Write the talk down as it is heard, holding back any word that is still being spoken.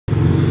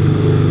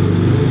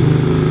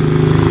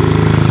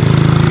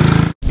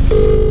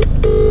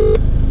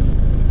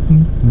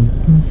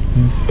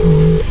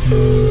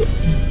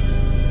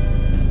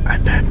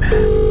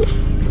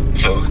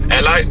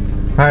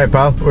Hi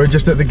pal, we're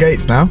just at the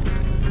gates now.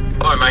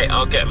 Alright mate,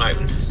 I'll get them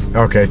open.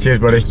 Okay, cheers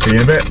buddy, see you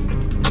in a bit.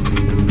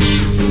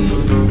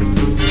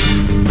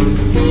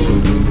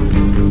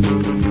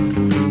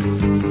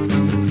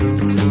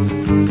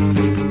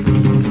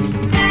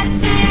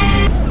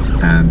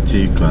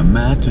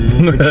 Anticlimactic.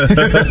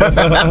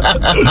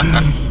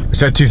 We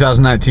said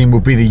 2019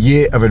 will be the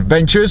year of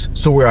adventures,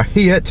 so we are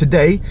here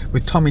today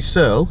with Tommy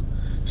Searle.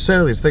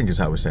 Searle, I think is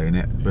how we're saying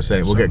it.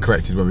 We'll get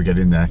corrected when we get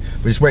in there.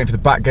 We're just waiting for the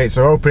back gates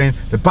are opening.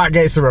 The back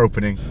gates are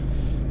opening.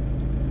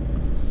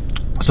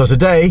 So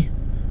today,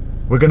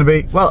 we're going to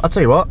be, well, I'll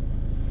tell you what,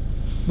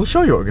 we'll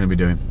show you what we're going to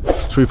be doing.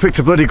 So we picked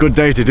a bloody good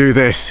day to do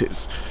this.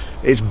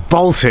 It's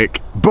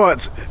Baltic,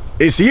 but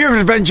it's the year of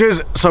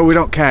adventures, so we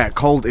don't care.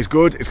 Cold is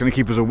good, it's going to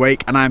keep us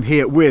awake, and I'm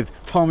here with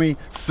Tommy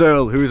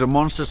Searle, who is a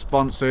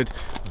Monster-sponsored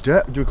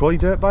do we call you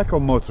dirt bike or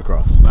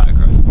motocross?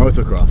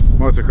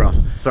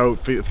 Motocross. So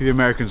for the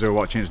Americans who are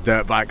watching, it's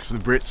dirt bikes. For the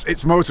Brits,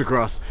 it's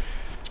motocross.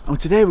 And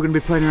today we're going to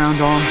be playing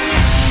around on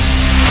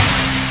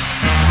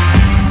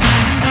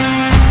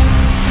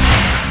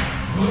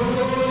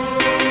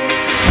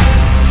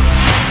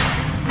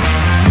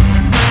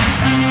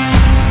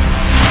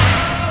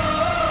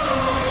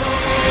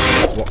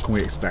what can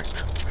we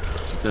expect?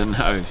 I don't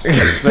know. I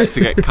expect to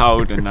get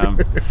cold and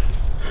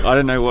I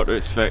don't know what to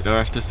expect. I'll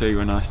have to see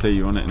when I see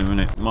you on it in a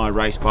minute. My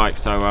race bike,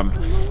 so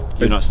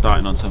you're not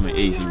starting on something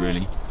easy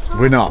really.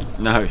 We're not?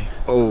 No.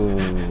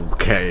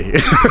 Okay.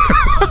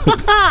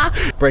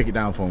 Break it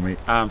down for me.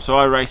 So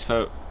I race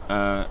for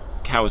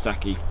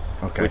Kawasaki,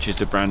 which is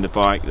the brand of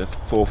bike, the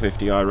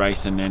 450 I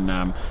race, and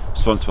then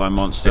sponsored by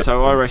Monster.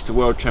 So I race the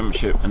World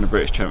Championship and the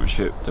British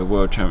Championship. The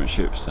World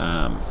Championships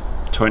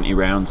 20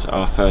 rounds.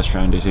 Our first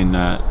round is in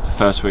the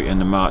first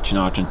weekend of March in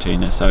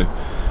Argentina, so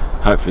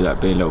hopefully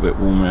that'll be a little bit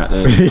warmer out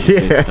there.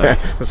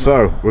 Yeah.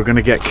 So we're going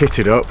to get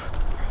kitted up,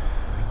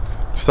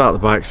 start the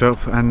bikes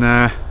up, and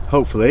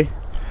hopefully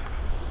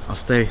I'll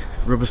stay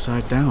rubber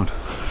side down.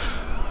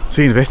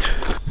 See you in a bit.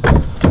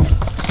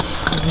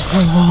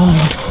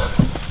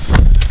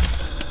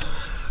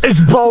 It's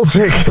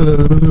Baltic!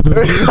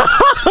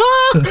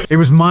 It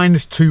was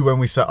 -2 when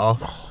we set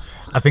off.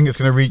 I think it's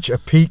going to reach a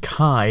peak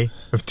high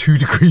of 2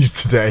 degrees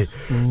today.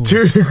 Ooh.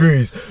 2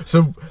 degrees.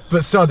 So,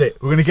 but sod it.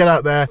 We're going to get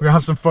out there. We're going to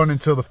have some fun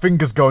until the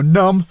fingers go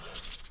numb.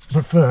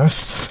 But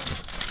first,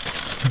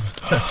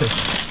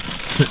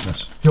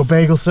 Fitness. Your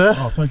bagel, sir.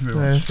 Oh, thank you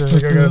very much.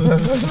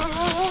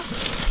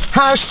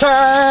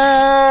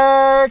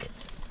 Hashtag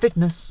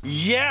fitness.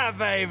 Yeah,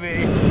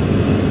 baby.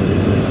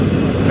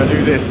 I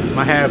do this. Is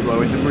my hair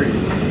blowing the breeze?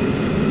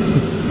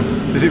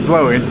 Is it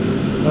blowing?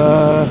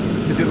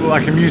 Does it look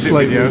like a music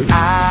video?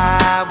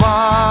 I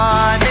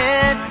want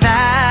it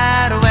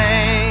that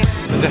way.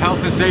 There's a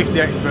health and safety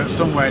expert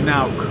somewhere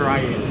now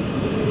crying.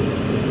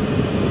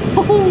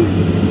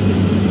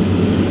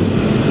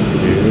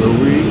 Here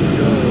we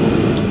go.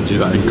 Do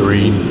that in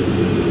green.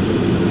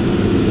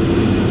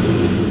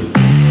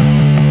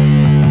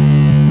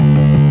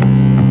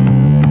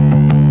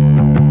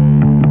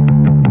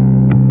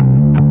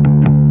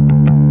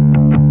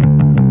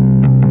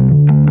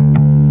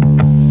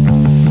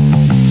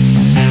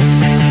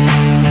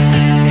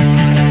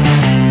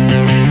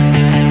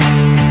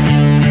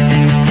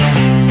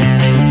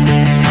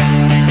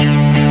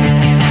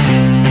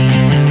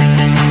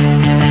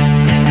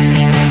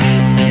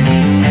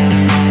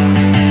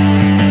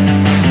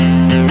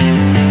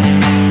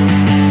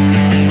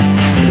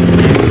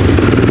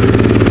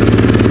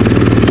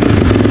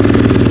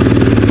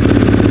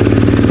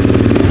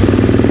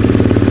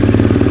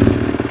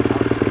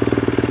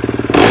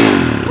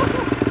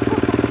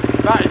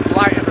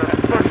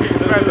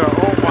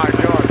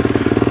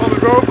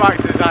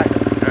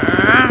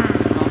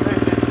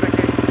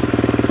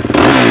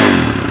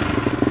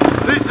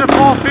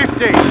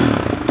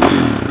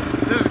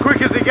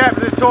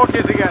 Torque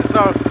as it gets,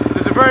 so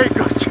there's a very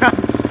good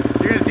chance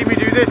you're going to see me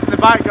do this and the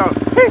bike go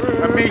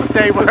and me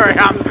stay where I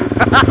am.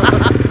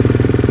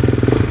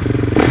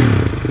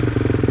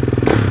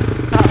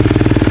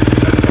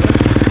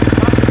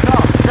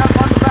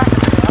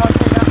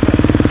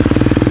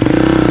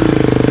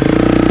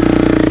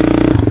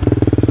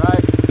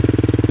 Right.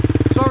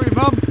 Sorry,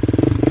 Mum.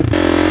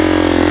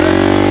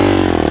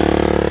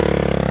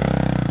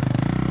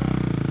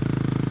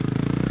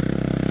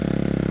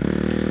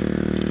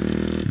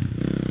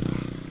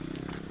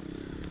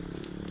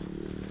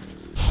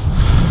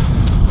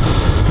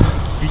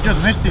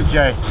 Just missed it,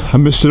 Jay. I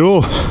missed it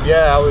all.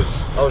 Yeah, I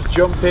was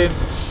jumping.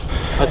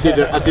 I did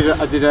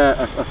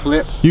a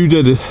flip. You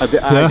did it. I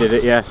did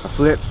it. Yeah.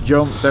 Flips,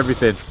 jumps,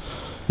 everything.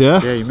 Yeah.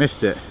 Yeah, you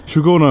missed it.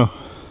 Should we go now?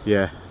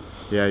 Yeah.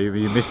 Yeah,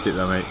 you missed it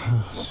though, mate.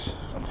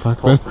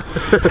 Back, man.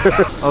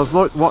 I was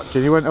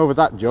watching. He went over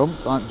that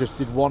jump and just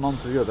did one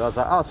onto the other. I was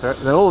like, oh, sorry.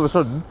 And then all of a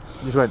sudden,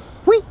 he just went,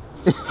 whee.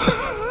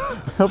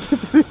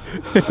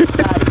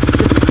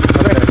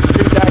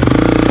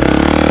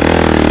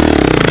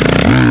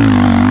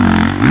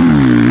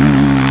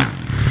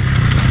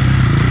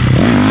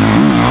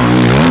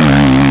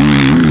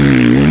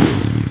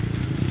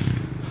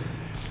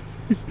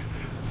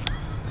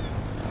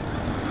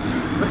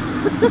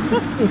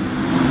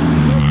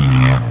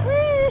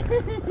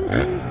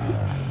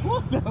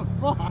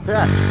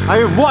 Yeah, I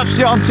have watched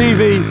it on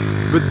TV,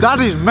 but that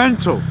is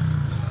mental.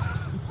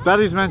 That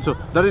is mental.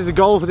 That is the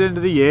goal for the end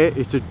of the year,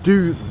 is to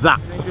do that.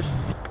 And then just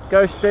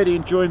go steady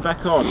and join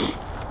back on.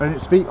 And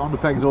it's feet on the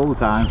pegs all the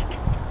time.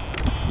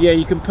 Yeah,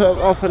 you can put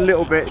off a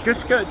little bit.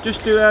 Just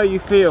do how you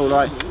feel.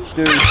 Like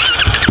do.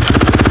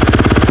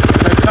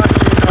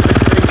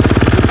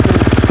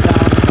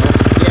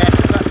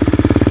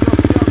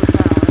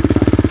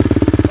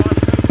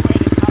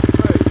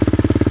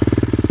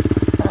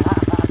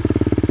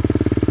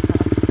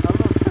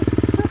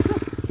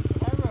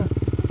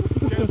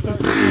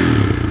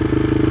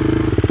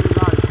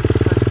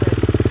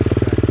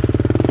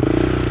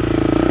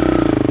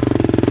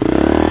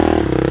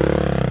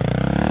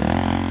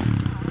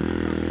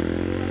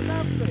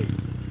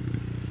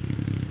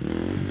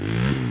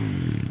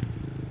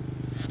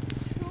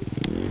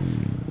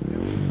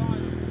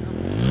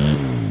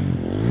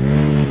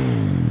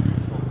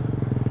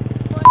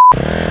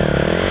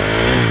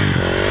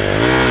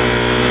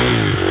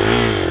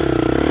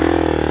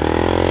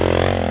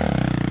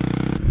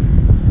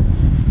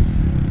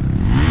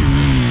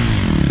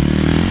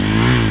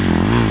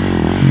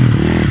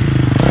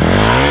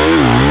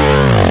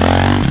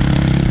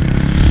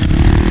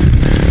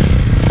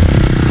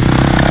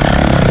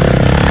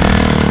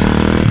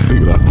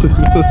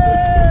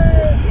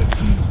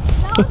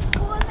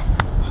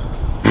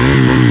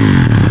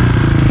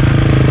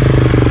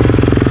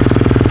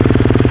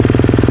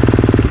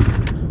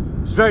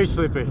 It's very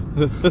slippy.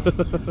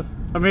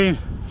 I mean,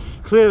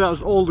 clearly that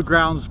was all the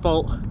ground's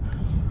fault,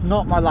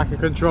 not my lack of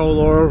control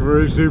or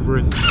over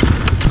exuberance.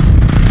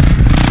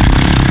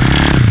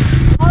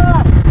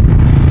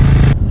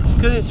 It's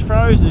because it's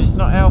frozen, it's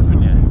not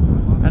helping you.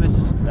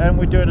 And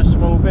we're doing a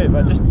small bit,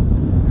 but just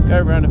go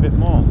around a bit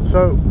more.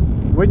 So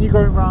when you're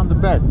going around the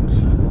bends,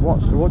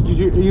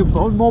 are you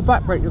putting more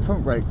back brake than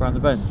front brake around the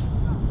bends?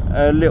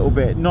 A little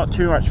bit, not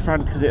too much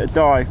front because it'll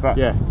dive, but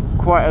yeah,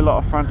 quite a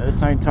lot of front at the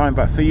same time.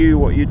 But for you,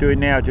 what you're doing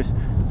now, just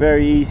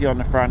very easy on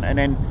the front, and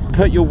then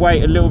put your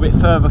weight a little bit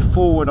further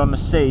forward on the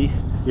C,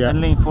 yeah,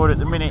 and lean forward. At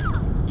the minute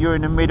you're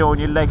in the middle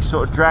and your legs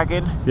sort of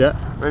dragging, yeah.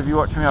 Where if you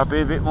watch me, I'll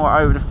be a bit more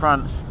over the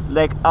front,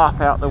 leg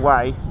up out the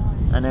way,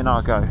 and then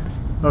I'll go.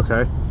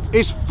 Okay.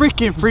 It's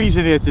freaking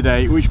freezing here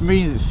today, which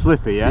means it's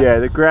slippy, yeah? Yeah,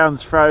 the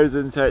ground's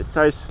frozen, so it's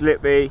so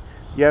slippy,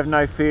 you have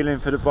no feeling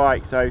for the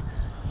bike, so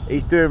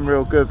he's doing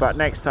real good. But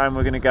next time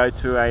we're going to go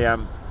to a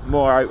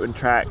more open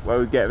track where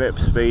we get a bit of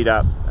speed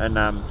up, and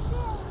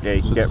yeah,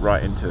 you can get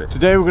right into it.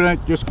 Today we're going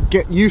to just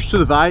get used to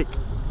the bike,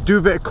 do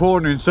a bit of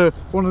cornering. So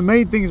one of the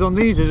main things on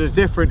these is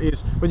different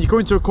is when you go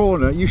into a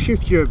corner, you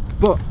shift your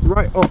butt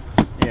right up,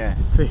 yeah,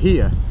 to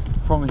here.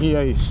 From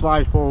here you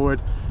slide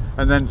forward,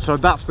 and then so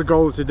that's the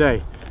goal of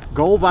today.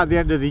 Goal by the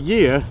end of the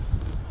year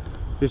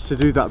is to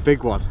do that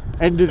big one.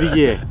 End of the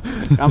year.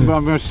 I'm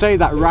going to say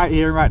that right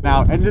here and right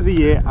now. End of the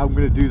year, I'm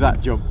going to do that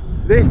jump.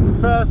 This the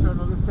first one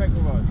or the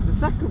second one? The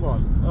second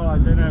one. Oh, I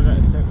don't know about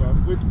the second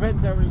one. It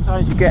depends how many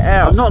times you get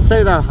out. I'm not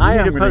saying how high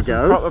You I'm going to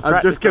go.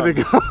 I'm just going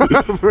to go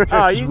over it.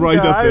 Oh, you can right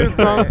go up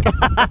over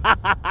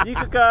it. You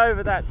could go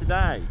over that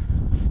today.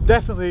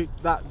 Definitely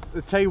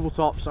the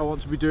tabletops I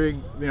want to be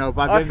doing, you know,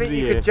 by the end of the year. I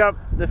think you could jump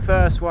the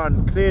first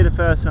one, clear the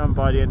first one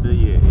by the end of the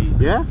year.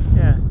 Yeah?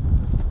 Yeah.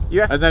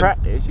 You have to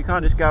practice, you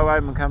can't just go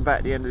home and come back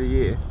at the end of the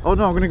year. Oh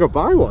no, I'm going to go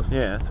buy one.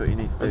 Yeah, that's what you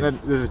need to do. And then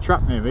there's a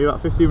track near me,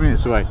 about 15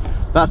 minutes away.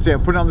 That's it, I'm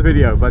putting it on the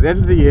video. By the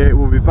end of the year,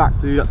 we'll be back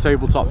to do that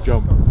tabletop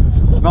jump.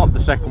 Not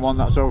the second one,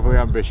 that's overly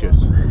ambitious.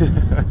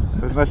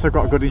 Unless I've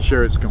got a good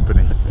insurance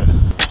company.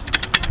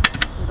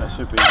 That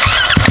should be...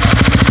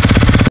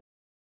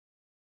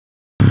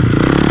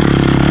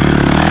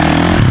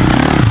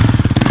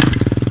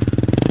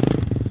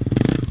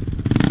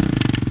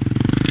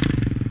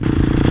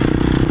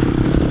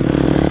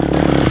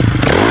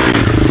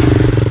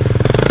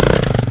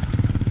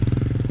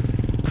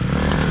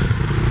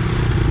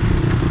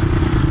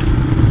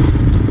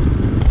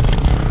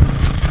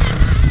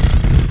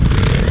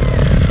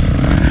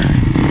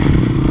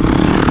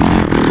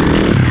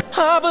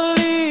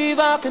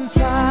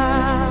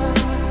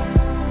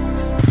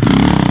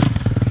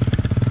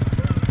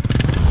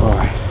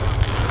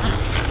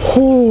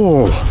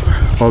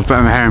 Oh,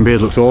 better my hair and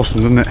beard looks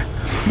awesome, doesn't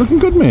it? Looking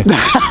good, mate.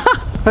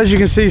 As you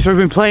can see, so I've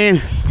been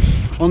playing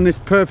on this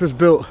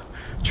purpose-built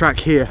track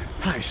here.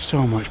 That is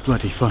so much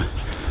bloody fun.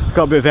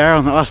 Got a bit of air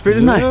on that last bit,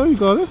 didn't I? Yeah, you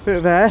got it. Bit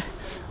of air.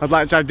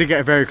 I did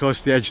get very close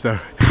to the edge though.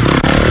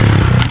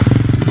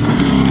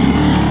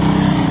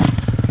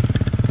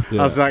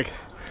 Yeah. I was like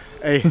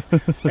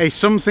a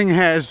something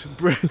hair's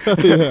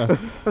Yeah.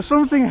 a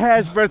something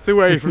hair's breadth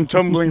away from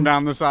tumbling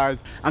down the side.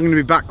 I'm going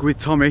to be back with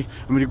Tommy.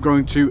 I'm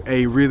going to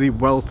a really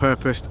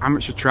well-purposed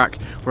amateur track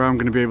where I'm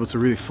going to be able to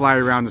really fly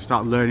around and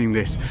start learning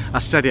this. I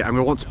said it, I'm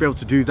going to want to be able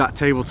to do that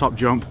tabletop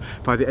jump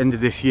by the end of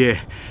this year.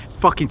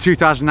 Fucking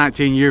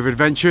 2019 year of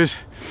adventures.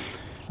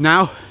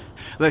 Now,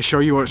 let's show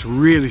you what it's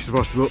really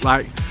supposed to look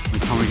like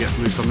when Tommy gets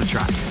loose on the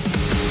track.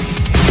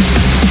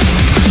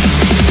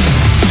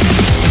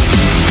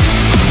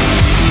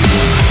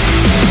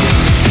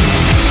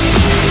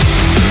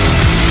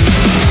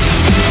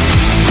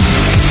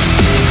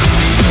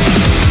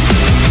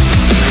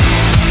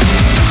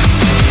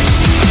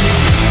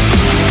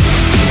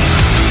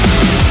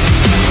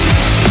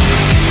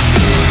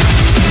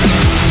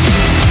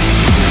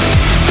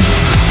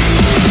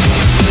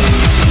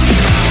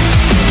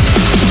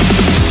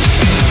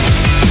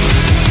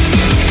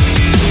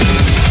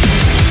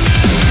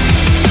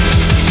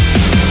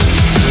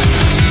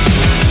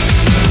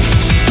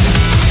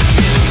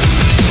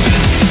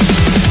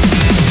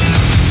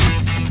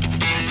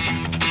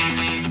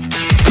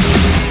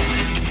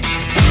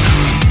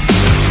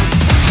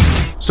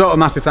 So a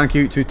massive thank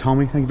you to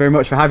Tommy. Thank you very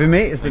much for having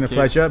me. It's been a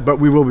pleasure, but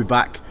we will be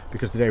back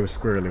because today was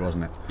squirrely,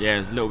 wasn't it? Yeah, it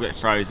was a little bit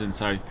frozen,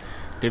 so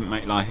didn't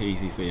make life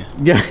easy for you.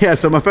 Yeah,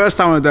 so my first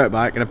time on a dirt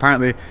bike, and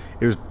apparently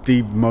it was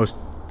the most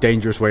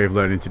dangerous way of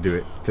learning to do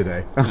it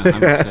today.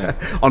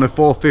 100%. On a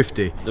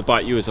 450. The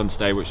bike you was on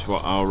today, which is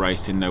what I'll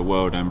race in the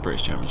World and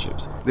British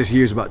Championships. This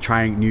year is about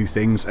trying new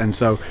things, and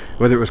so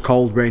whether it was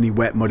cold, rainy,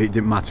 wet, muddy, it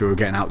didn't matter, we were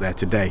getting out there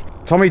today.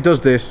 Tommy does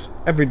this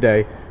every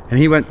day, and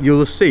he went, you'll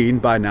have seen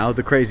by now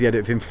the crazy edit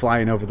of him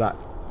flying over that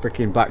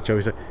freaking back choke.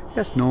 He said,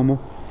 yes,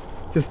 normal.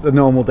 Just a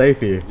normal day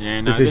for you.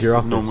 Yeah, no, this is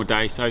a normal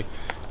day, so it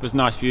was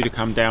nice for you to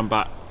come down,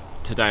 but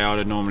today I'd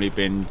have normally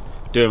been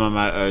doing my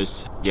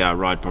motos. Yeah, I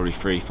ride probably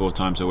 3-4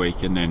 times a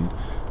week, and then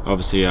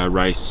obviously I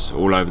race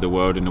all over the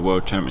world in the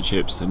World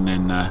Championships, and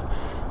then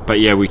but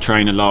yeah, we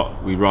train a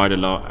lot, we ride a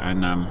lot,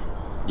 and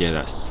yeah,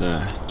 that's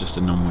just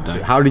a normal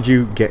day. How did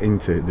you get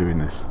into doing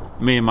this?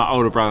 Me and my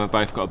older brother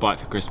both got a bike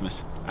for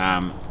Christmas,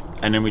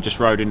 and then we just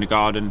rode in the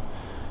garden,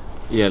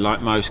 yeah,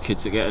 like most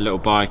kids that get a little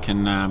bike,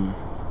 and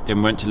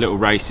then went to little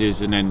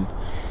races, and then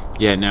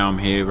yeah, now I'm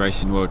here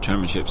racing World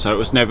Championships. So it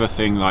was never a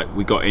thing like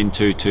we got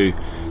into to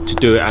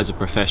do it as a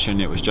profession.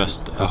 It was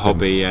just a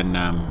hobby, and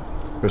I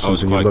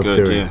was quite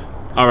good. Yeah,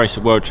 I race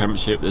a World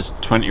Championship. There's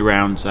 20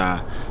 rounds.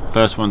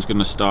 First one's going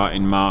to start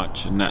in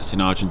March, and that's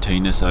in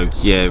Argentina. So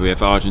yeah, we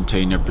have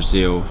Argentina,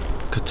 Brazil,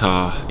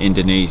 Qatar,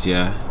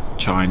 Indonesia,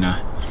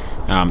 China.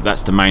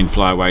 That's the main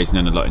flyaways, and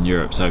then a lot in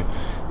Europe. So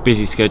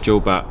busy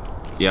schedule, but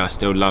yeah, I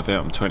still love it.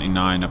 I'm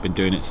 29. I've been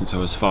doing it since I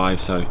was 5,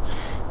 so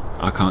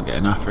I can't get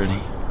enough really.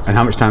 And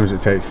how much time does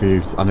it take for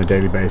you on a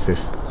daily basis?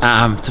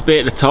 To be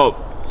at the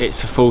top,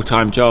 it's a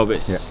full-time job.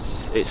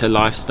 It's a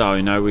lifestyle,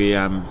 you know. We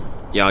yeah,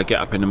 I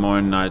get up in the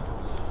morning,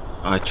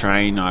 I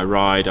train, I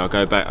ride, I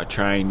go back, I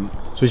train.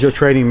 So is your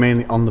training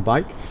mainly on the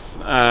bike?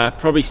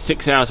 Probably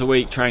 6 hours a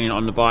week training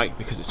on the bike,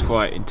 because it's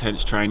quite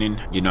intense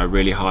training, you know,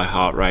 really high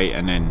heart rate,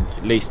 and then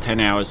at least 10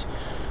 hours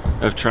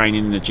of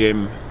training in the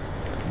gym.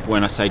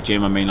 When I say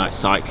gym, I mean like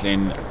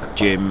cycling,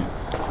 gym,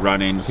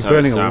 running. So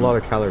burning a lot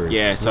of calories.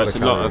 Yeah, so it's a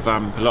lot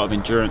of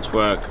endurance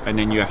work, and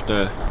then you have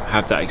to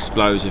have that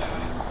explosive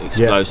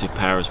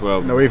power as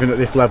well. No, even at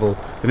this level,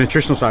 the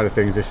nutritional side of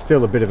things is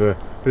still a bit of a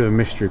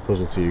mystery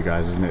puzzle to you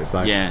guys, isn't it? It's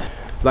like, yeah,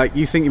 like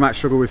you think you might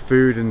struggle with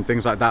food and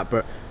things like that,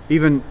 but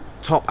even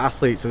top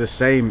athletes are the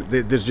same.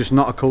 There's just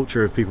not a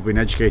culture of people being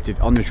educated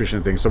on nutrition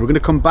and things. So we're going to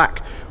come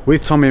back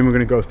with Tommy, and we're going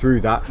to go through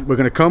that. We're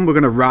going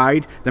to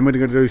ride, then we're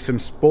going to do some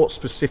sport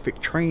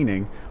specific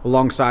training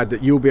alongside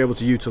that. You'll be able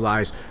to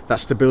utilize that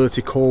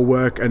stability core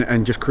work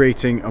and just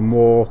creating a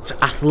more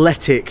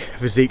athletic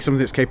physique, something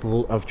that's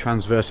capable of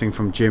transversing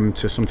from gym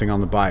to something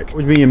on the bike. What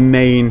would be your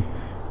main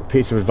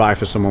piece of advice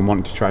for someone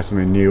wanting to try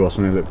something new or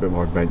something a little bit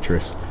more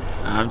adventurous?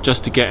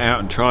 Just to get out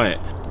and try it.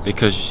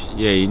 Because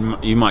yeah,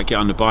 you might get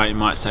on the bike, you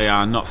might say,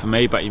 not for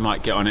me, but you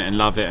might get on it and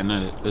love it. And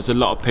there's a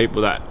lot of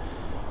people that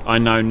I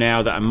know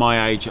now that are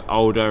my age,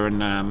 older,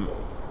 and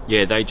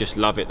yeah, they just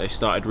love it. They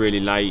started really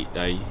late.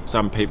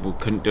 Some people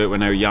couldn't do it when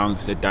they were young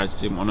because their dads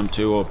didn't want them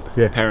to, or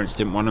parents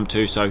didn't want them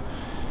to, so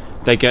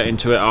they get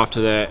into it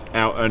after they're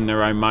out earning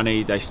their own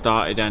money. They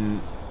started,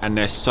 and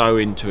they're so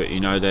into it, you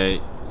know,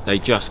 they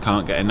just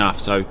can't get enough.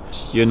 So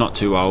you're not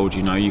too old,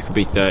 you know, you can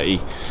be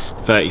 30,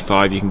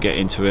 35, you can get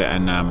into it,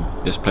 and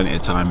there's plenty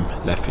of time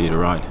left for you to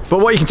ride. But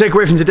what you can take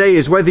away from today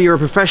is whether you're a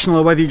professional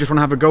or whether you just want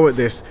to have a go at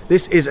this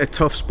is a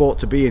tough sport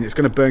to be in. It's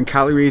going to burn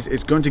calories,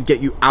 it's going to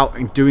get you out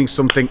and doing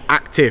something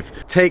active.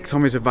 Take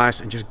Tommy's advice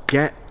and just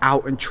get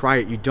out and try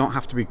it. You don't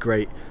have to be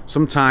great.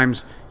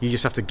 Sometimes you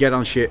just have to get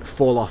on shit,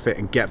 fall off it,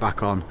 and get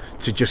back on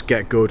to just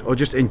get good, or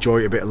just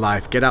enjoy a bit of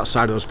life. Get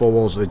outside of those 4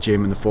 walls of the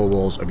gym and the 4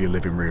 walls of your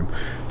living room.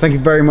 Thank you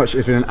very much.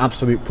 It's been an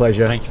absolute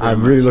pleasure.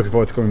 I'm really looking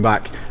forward to coming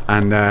back,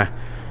 and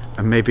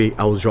maybe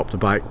I will drop the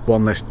bike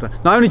one less. No,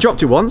 I only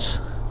dropped it once,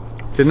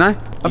 didn't I?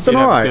 I've done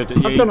all right.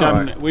 I've done all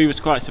right. We was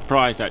quite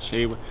surprised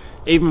actually.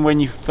 Even when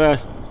you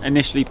first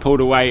initially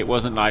pulled away, it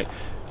wasn't like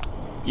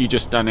you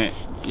just done it.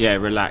 Yeah,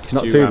 relaxed.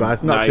 Not too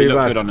bad. Not too bad. You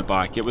looked good on the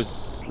bike. It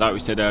was, like we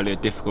said earlier,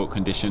 difficult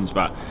conditions,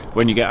 but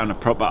when you get on a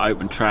proper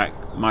open track,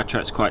 my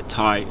track's quite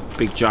tight,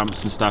 big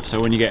jumps and stuff. So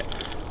when you get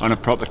on a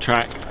proper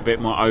track, a bit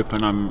more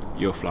open,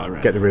 you'll fly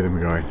around. Get the rhythm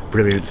going.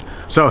 Brilliant.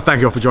 So thank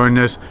you all for joining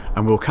us,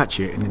 and we'll catch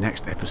you in the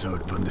next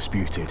episode of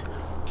Undisputed.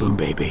 Boom,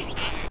 baby.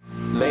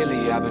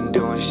 Lately I've been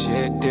doing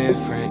shit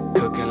different,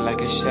 cooking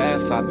like a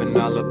chef, I've been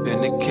all up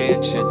in the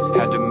kitchen.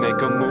 Had to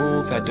make a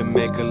move, had to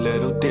make a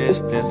little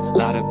distance. A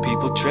lot of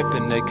people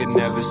tripping, they could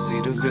never see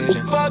the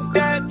vision. Fuck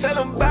that, tell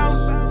them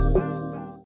bounce.